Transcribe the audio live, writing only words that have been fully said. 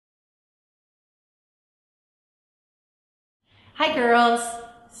Hi girls,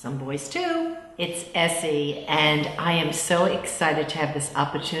 some boys too. It's Essie and I am so excited to have this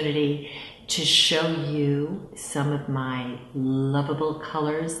opportunity to show you some of my lovable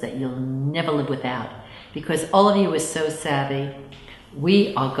colors that you'll never live without, because all of you are so savvy.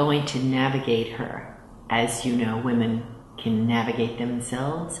 We are going to navigate her. As you know, women can navigate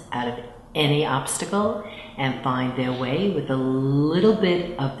themselves out of any obstacle and find their way with a little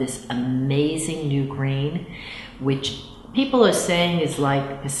bit of this amazing new green, which people are saying is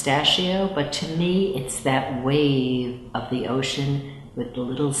like pistachio, but to me it's that wave of the ocean with the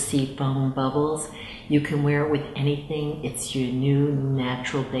little sea foam bubbles. You can wear it with anything. It's your new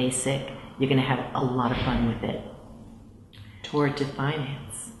natural basic. You're going to have a lot of fun with it. Tour to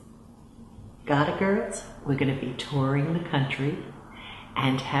finance. Got it, girls? We're going to be touring the country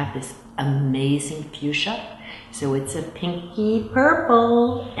and have this amazing fuchsia. So it's a pinky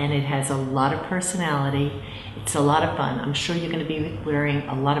purple and it has a lot of personality. It's a lot of fun. I'm sure you're going to be wearing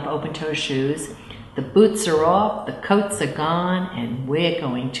a lot of open-toe shoes. The boots are off, the coats are gone, and we're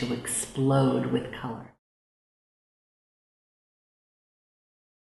going to explode with color.